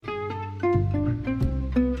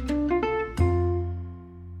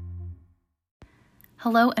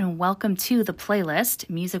Hello and welcome to the playlist,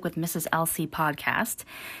 Music with Mrs. LC podcast.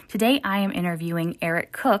 Today I am interviewing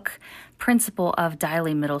Eric Koch, principal of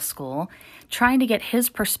Diley Middle School, trying to get his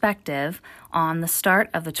perspective on the start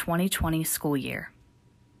of the 2020 school year.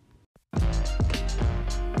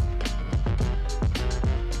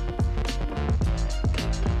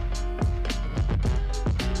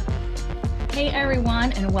 Hey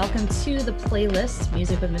everyone, and welcome to the playlist,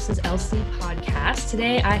 Music with Mrs. LC podcast.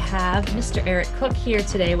 Today I have Mr. Eric Koch here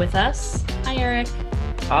today with us. Hi, Eric.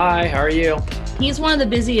 Hi, how are you? He's one of the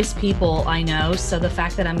busiest people I know, so the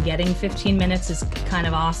fact that I'm getting 15 minutes is kind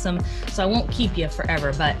of awesome, so I won't keep you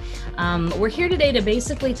forever, but we're here today to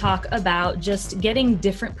basically talk about just getting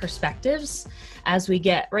different perspectives as we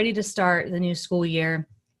get ready to start the new school year.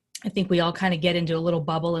 I think we all kind of get into a little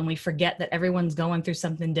bubble and we forget that everyone's going through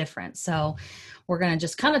something different. So we're going to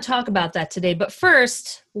just kind of talk about that today. But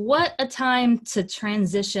first, what a time to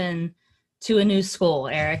transition to a new school,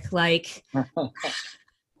 Eric. Like,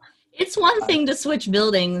 it's one thing to switch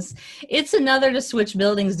buildings. It's another to switch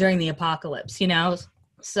buildings during the apocalypse, you know?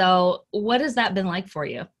 So what has that been like for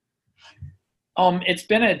you? It's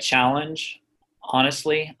been a challenge,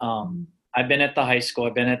 honestly. I've been at the high school.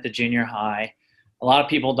 I've been at the junior high. A lot of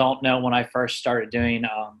people don't know when I first started doing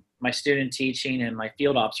my student teaching and my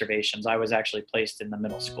field observations, I was actually placed in the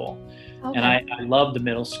middle school. Okay. And I love the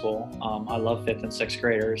middle school. I love 5th and 6th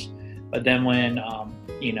graders. But then when,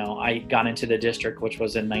 I got into the district, which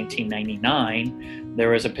was in 1999, there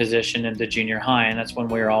was a position in the junior high, and that's when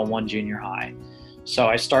we were all one junior high. So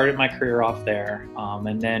I started my career off there,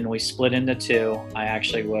 and then we split into two. I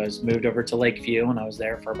actually was moved over to Lakeview, and I was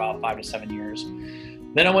there for about 5 to 7 years.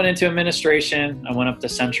 Then I went into administration. I went up to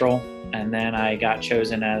Central, and then I got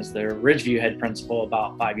chosen as the Ridgeview head principal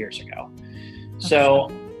about 5 years ago.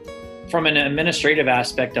 So from an administrative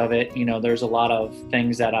aspect of it, there's a lot of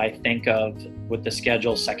things that I think of with the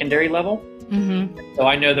schedule secondary level. Mm-hmm. So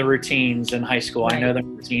I know the routines in high school. Right. I know the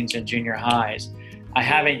routines in junior highs. I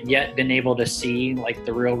haven't yet been able to see like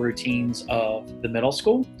the real routines of the middle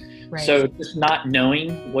school. Right. So just not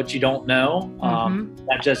knowing what you don't know,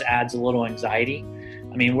 that just adds a little anxiety.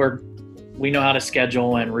 I mean, we know how to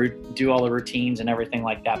schedule and do all the routines and everything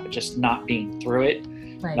like that, but just not being through it,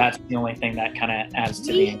 right. That's the only thing that kind of adds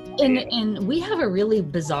to the anxiety. And we have a really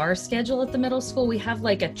bizarre schedule at the middle school. We have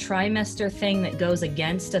like a trimester thing that goes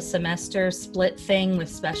against a semester split thing with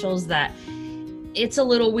specials that it's a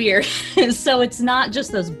little weird. So it's not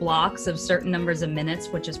just those blocks of certain numbers of minutes,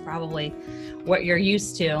 which is probably what you're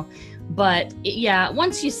used to. But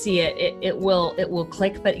once you see it, it will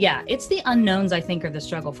click. But yeah, it's the unknowns, I think, are the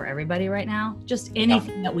struggle for everybody right now. Just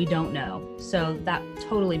anything that we don't know. So that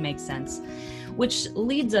totally makes sense. Which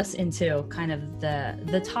leads us into kind of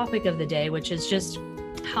the topic of the day, which is just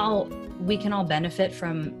how we can all benefit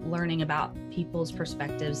from learning about people's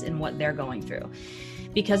perspectives and what they're going through.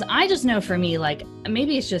 Because I just know for me, like,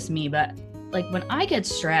 maybe it's just me, but like when I get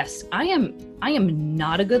stressed, I am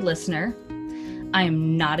not a good listener. I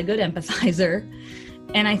am not a good empathizer.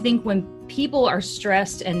 And I think when people are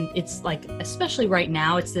stressed, and it's like, especially right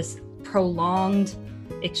now, it's this prolonged,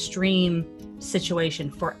 extreme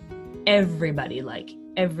situation for everybody, like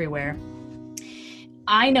everywhere.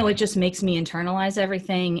 I know it just makes me internalize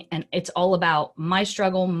everything, and it's all about my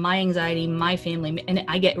struggle, my anxiety, my family, and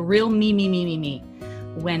I get real me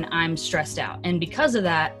when I'm stressed out. And because of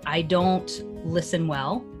that, I don't listen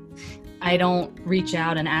well. I don't reach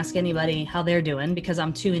out and ask anybody how they're doing because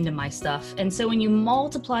I'm too into my stuff. And so when you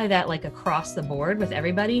multiply that like across the board with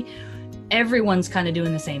everybody, everyone's kind of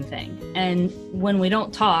doing the same thing. And when we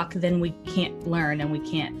don't talk, then we can't learn and we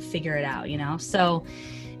can't figure it out, So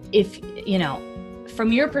if,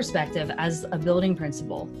 from your perspective as a building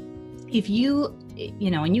principal, if you,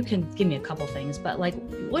 and you can give me a couple things, but like,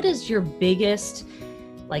 what is your biggest,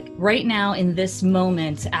 like right now in this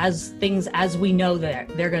moment, as things as we know that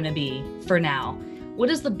they're going to be for now, what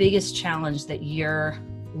is the biggest challenge that you're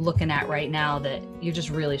looking at right now that you're just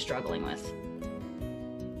really struggling with?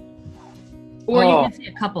 Or you can say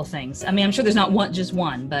a couple things. I mean, I'm sure there's not just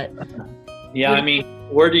one, but. Yeah, I mean,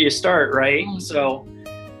 where do you start, right? So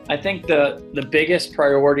I think the biggest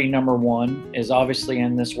priority, number one, is obviously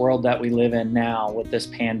in this world that we live in now with this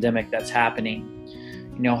pandemic that's happening.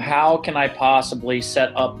 How can I possibly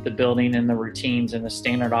set up the building and the routines and the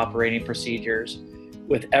standard operating procedures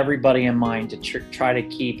with everybody in mind to try to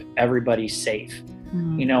keep everybody safe?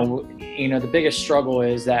 Mm-hmm. The biggest struggle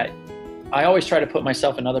is that I always try to put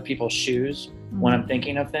myself in other people's shoes when I'm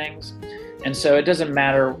thinking of things. And so it doesn't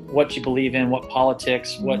matter what you believe in, what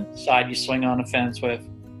politics, what side you swing on a fence with,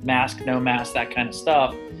 mask, no mask, that kind of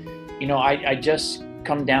stuff. I just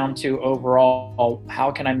come down to overall,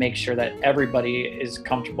 how can I make sure that everybody is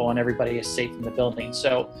comfortable and everybody is safe in the building?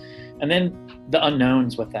 So, and then the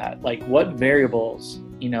unknowns with that, like what variables,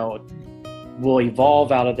 will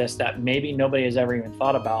evolve out of this that maybe nobody has ever even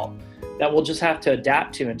thought about, that we'll just have to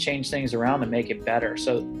adapt to and change things around and make it better.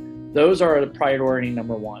 So those are the priority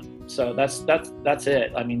number one. So that's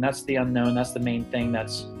it. I mean, that's the unknown. That's the main thing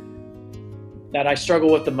that I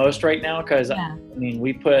struggle with the most right now. Cause I mean,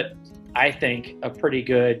 we put, I think, a pretty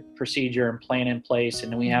good procedure and plan in place.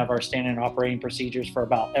 And then we have our standard operating procedures for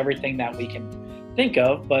about everything that we can think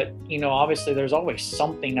of. But, obviously there's always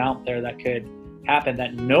something out there that could happen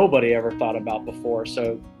that nobody ever thought about before.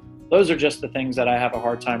 So those are just the things that I have a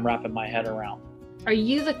hard time wrapping my head around. Are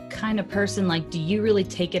you the kind of person, like, do you really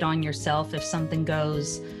take it on yourself if something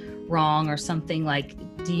goes wrong or something? Like,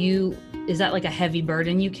 is that like a heavy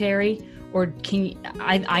burden you carry? Or can you,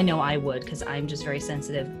 I know I would, because I'm just very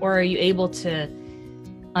sensitive. Or are you able to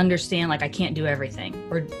understand, like, I can't do everything?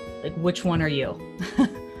 Or like, which one are you?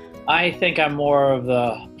 I think I'm more of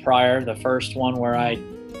the first one, where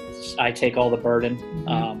I take all the burden.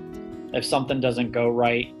 Mm-hmm. If something doesn't go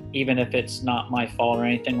right, even if it's not my fault or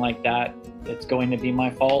anything like that, it's going to be my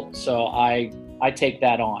fault. So I take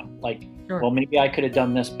that on. Like, sure. Well, maybe I could have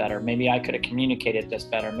done this better. Maybe I could have communicated this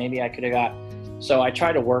better. Maybe I could have so I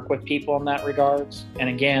try to work with people in that regards. And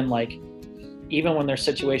again, like, even when there's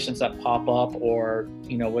situations that pop up or,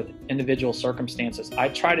 with individual circumstances, I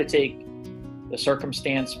try to take the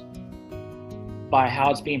circumstance by how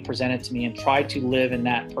it's being presented to me and try to live in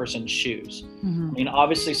that person's shoes. Mm-hmm. I mean,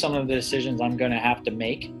 obviously some of the decisions I'm going to have to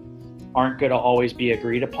make aren't going to always be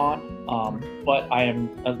agreed upon, but I am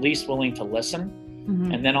at least willing to listen,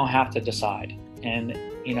 mm-hmm. and then I'll have to decide. And,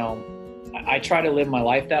 I try to live my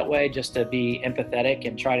life that way, just to be empathetic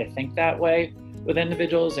and try to think that way with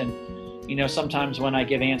individuals. And, sometimes when I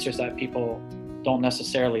give answers that people don't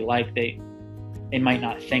necessarily like, they might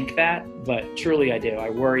not think that, but truly I do. I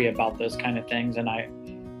worry about those kind of things, and I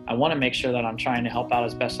want to make sure that I'm trying to help out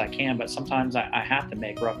as best I can, but sometimes I have to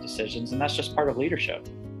make rough decisions, and that's just part of leadership.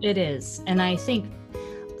 It is. And I think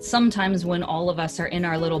sometimes when all of us are in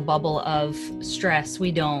our little bubble of stress,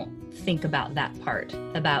 we don't think about that part,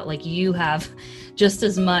 about, like, you have just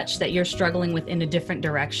as much that you're struggling with in a different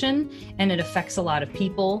direction, and it affects a lot of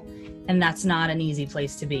people. And that's not an easy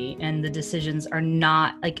place to be. And the decisions are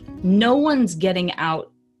not, like, no one's getting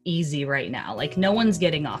out easy right now. Like, no one's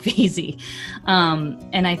getting off easy.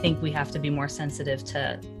 And I think we have to be more sensitive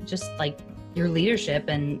to just, like, your leadership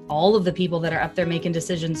and all of the people that are up there making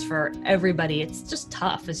decisions for everybody. It's just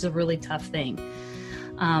tough. It's a really tough thing.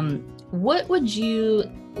 What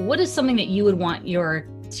is something that you would want your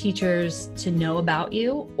teachers to know about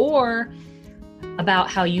you, or about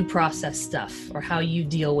how you process stuff, or how you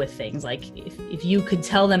deal with things? Like, if you could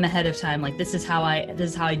tell them ahead of time, like, this is how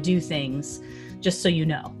I do things, just so you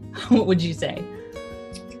know, what would you say?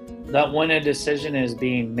 That when a decision is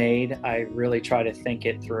being made, I really try to think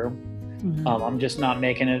it through. Mm-hmm. I'm just not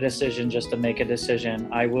making a decision just to make a decision.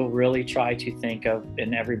 I will really try to think of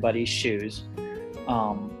in everybody's shoes.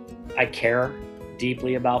 I care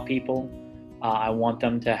deeply about people. I want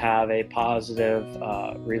them to have a positive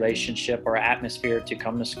relationship or atmosphere to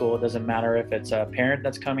come to school. It doesn't matter if it's a parent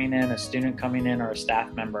that's coming in, a student coming in, or a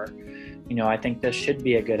staff member. I think this should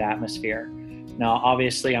be a good atmosphere. Now,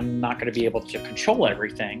 obviously, I'm not going to be able to control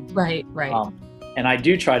everything. Right. And I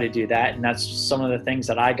do try to do that. And that's some of the things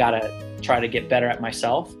that I got to try to get better at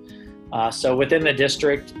myself. So within the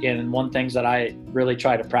district, and one things that I really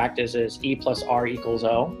try to practice is E+R=O.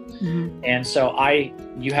 Mm-hmm. And so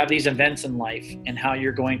you have these events in life, and how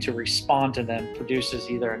you're going to respond to them produces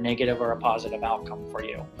either a negative or a positive outcome for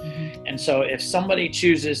you. Mm-hmm. And so if somebody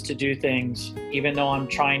chooses to do things, even though I'm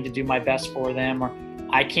trying to do my best for them, or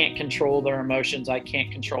I can't control their emotions, I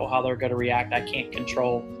can't control how they're going to react, I can't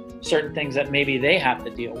control certain things that maybe they have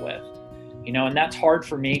to deal with. And that's hard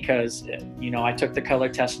for me because, I took the color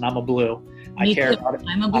test and I'm a blue. Me too.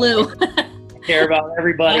 I'm a blue. I care about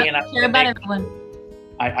everybody. Yep, and I care about everyone.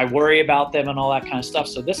 I worry about them and all that kind of stuff.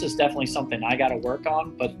 So this is definitely something I got to work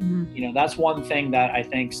on. But, mm-hmm. That's one thing that I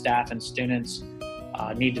think staff and students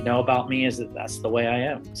need to know about me, is that that's the way I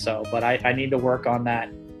am. So, but I need to work on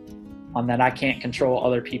that. I can't control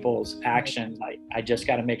other people's actions. I just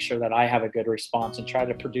got to make sure that I have a good response and try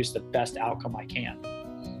to produce the best outcome I can.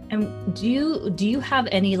 And do you have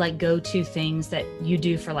any, like, go-to things that you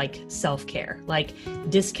do for, like, self-care, like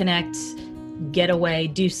disconnect, get away,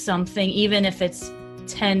 do something, even if it's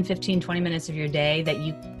 10, 15, 20 minutes of your day that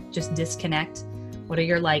you just disconnect? What are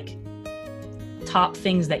your, like, top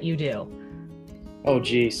things that you do? Oh,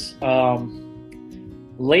 geez.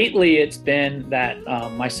 Lately, it's been that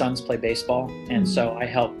my sons play baseball, and so I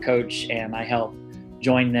help coach and I help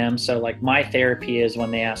join them. So like my therapy is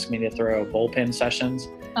when they ask me to throw bullpen sessions.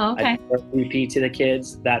 Oh, okay. I throw BP to the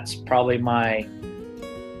kids. That's probably my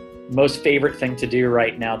most favorite thing to do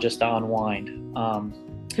right now, just to unwind.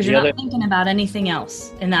 Because you're not thinking about anything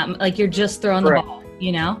else in that, like you're just throwing the ball,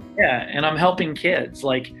 you know? Yeah, and I'm helping kids.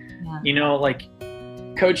 Like, you know, like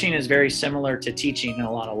coaching is very similar to teaching in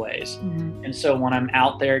a lot of ways. And so when I'm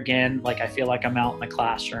out there again, like I feel like I'm out in the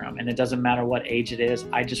classroom, and it doesn't matter what age it is,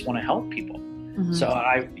 I just want to help people. So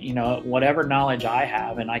I, you know, whatever knowledge I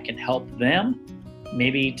have and I can help them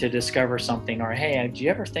maybe to discover something, or, hey, do you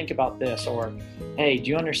ever think about this? Or, hey, do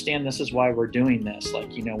you understand this is why we're doing this?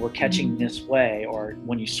 Like, you know, we're catching this way, or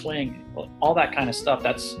when you swing, all that kind of stuff.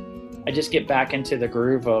 I just get back into the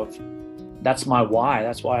groove of, that's my why.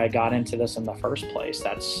 That's why I got into this in the first place.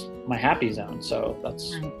 That's my happy zone. So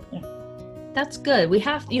that's good.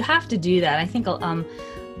 You have to do that. I think,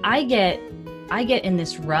 I get in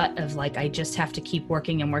this rut of like, I just have to keep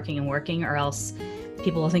working and working and working, or else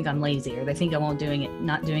people will think I'm lazy, or they think I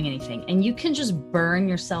not doing anything. And you can just burn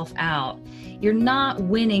yourself out. You're not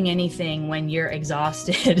winning anything when you're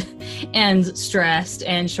exhausted and stressed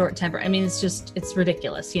and short tempered. I mean, it's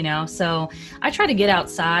ridiculous, you know? So I try to get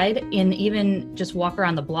outside and even just walk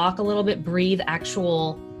around the block a little bit, breathe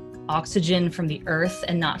actual oxygen from the earth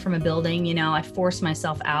and not from a building. You know, I force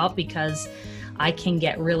myself out because I can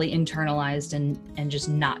get really internalized and just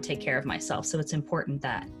not take care of myself. So it's important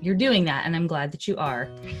that you're doing that. And I'm glad that you are,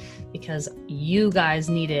 because you guys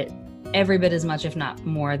need it every bit as much, if not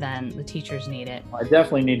more, than the teachers need it. I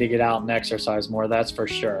definitely need to get out and exercise more. That's for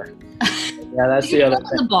sure. Yeah, that's the other thing.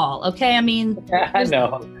 The ball, okay? I mean, I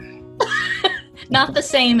know. Not the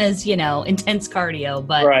same as, you know, intense cardio,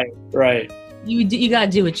 but right. You got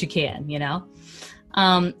to do what you can, you know?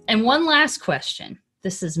 And one last question.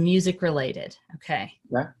 This is music related. Okay.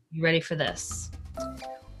 Yeah. You ready for this?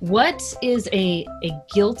 What is a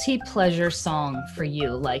guilty pleasure song for you?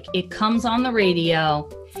 Like, it comes on the radio,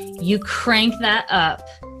 you crank that up,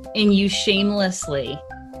 and you shamelessly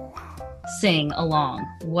sing along.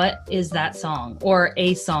 What is that song, or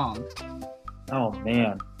a song? Oh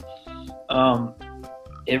man.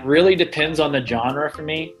 It really depends on the genre for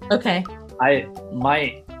me. Okay.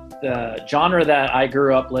 The genre that I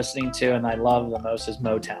grew up listening to and I love the most is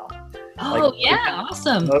Motown. Oh, yeah,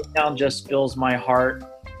 awesome. Motown just fills my heart.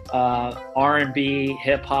 R&B,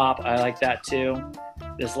 hip hop, I like that too.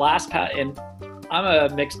 This last and I'm a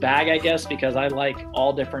mixed bag, I guess, because I like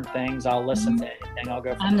all different things. I'll listen to anything. I'll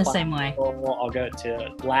go from I'm the same way. I'll go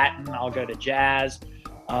to Latin. I'll go to jazz.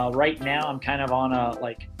 Right now, I'm kind of on a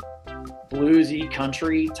like bluesy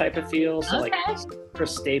country type of feel. So like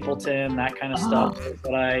Chris Stapleton, that kind of stuff is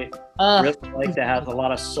what I really like, that has a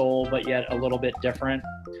lot of soul, but yet a little bit different.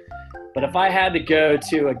 But if I had to go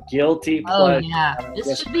to a guilty pleasure,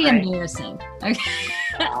 this should be embarrassing. Okay.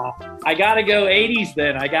 I gotta go 80s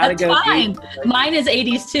then. That's fine. 80s. Mine is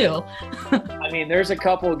 80s too. I mean, there's a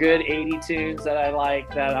couple good 80 tunes that I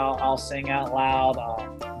like that I'll sing out loud.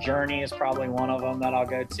 Journey is probably one of them that I'll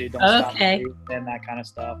go to. Don't Stop Believing, and that kind of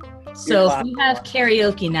stuff. So if we have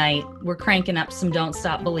karaoke night, we're cranking up some Don't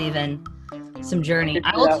Stop Believing, some Journey.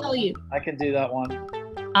 I will tell you. I can do that one.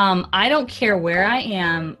 I don't care where I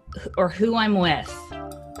am or who I'm with,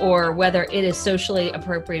 or whether it is socially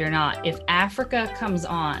appropriate or not. If Africa comes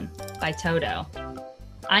on by Toto,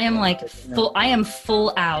 I am like I am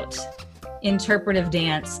full out interpretive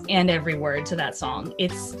dance and every word to that song.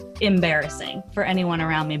 It's embarrassing for anyone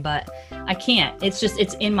around me, but I can't. It's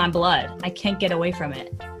in my blood. I can't get away from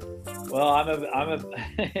it. Well, I'm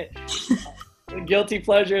a guilty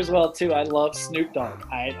pleasure as well too. I love Snoop Dogg.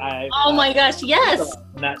 Oh my gosh, yes.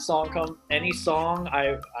 When that song comes, any song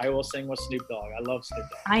I will sing with Snoop Dogg. I love Snoop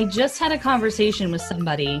Dogg. I just had a conversation with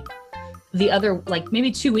somebody the other, like maybe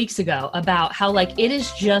 2 weeks ago, about how like it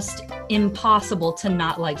is just impossible to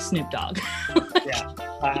not like Snoop Dogg.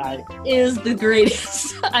 Is the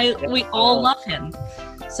greatest. We all love him.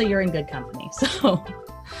 So you're in good company. So,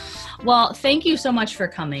 well, thank you so much for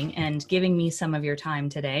coming and giving me some of your time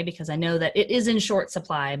today, because I know that it is in short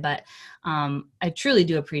supply, but I truly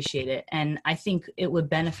do appreciate it. And I think it would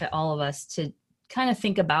benefit all of us to kind of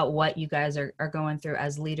think about what you guys are going through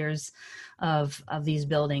as leaders of these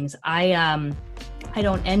buildings. I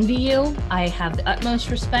don't envy you. I have the utmost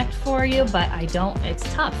respect for you, but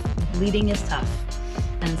it's tough. Leading is tough.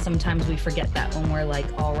 And sometimes we forget that when we're like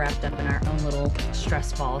all wrapped up in our own little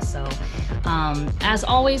stress ball. So as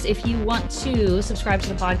always, if you want to subscribe to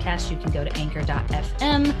the podcast, you can go to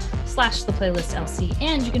anchor.fm/theplaylistlc,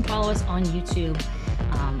 and you can follow us on YouTube.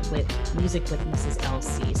 with Music with Mrs.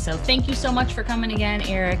 LC. So thank you so much for coming again,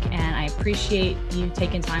 Eric, and I appreciate you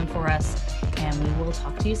taking time for us, and we will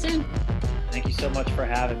talk to you soon. Thank you so much for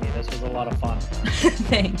having me. This was a lot of fun.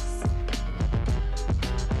 Thanks.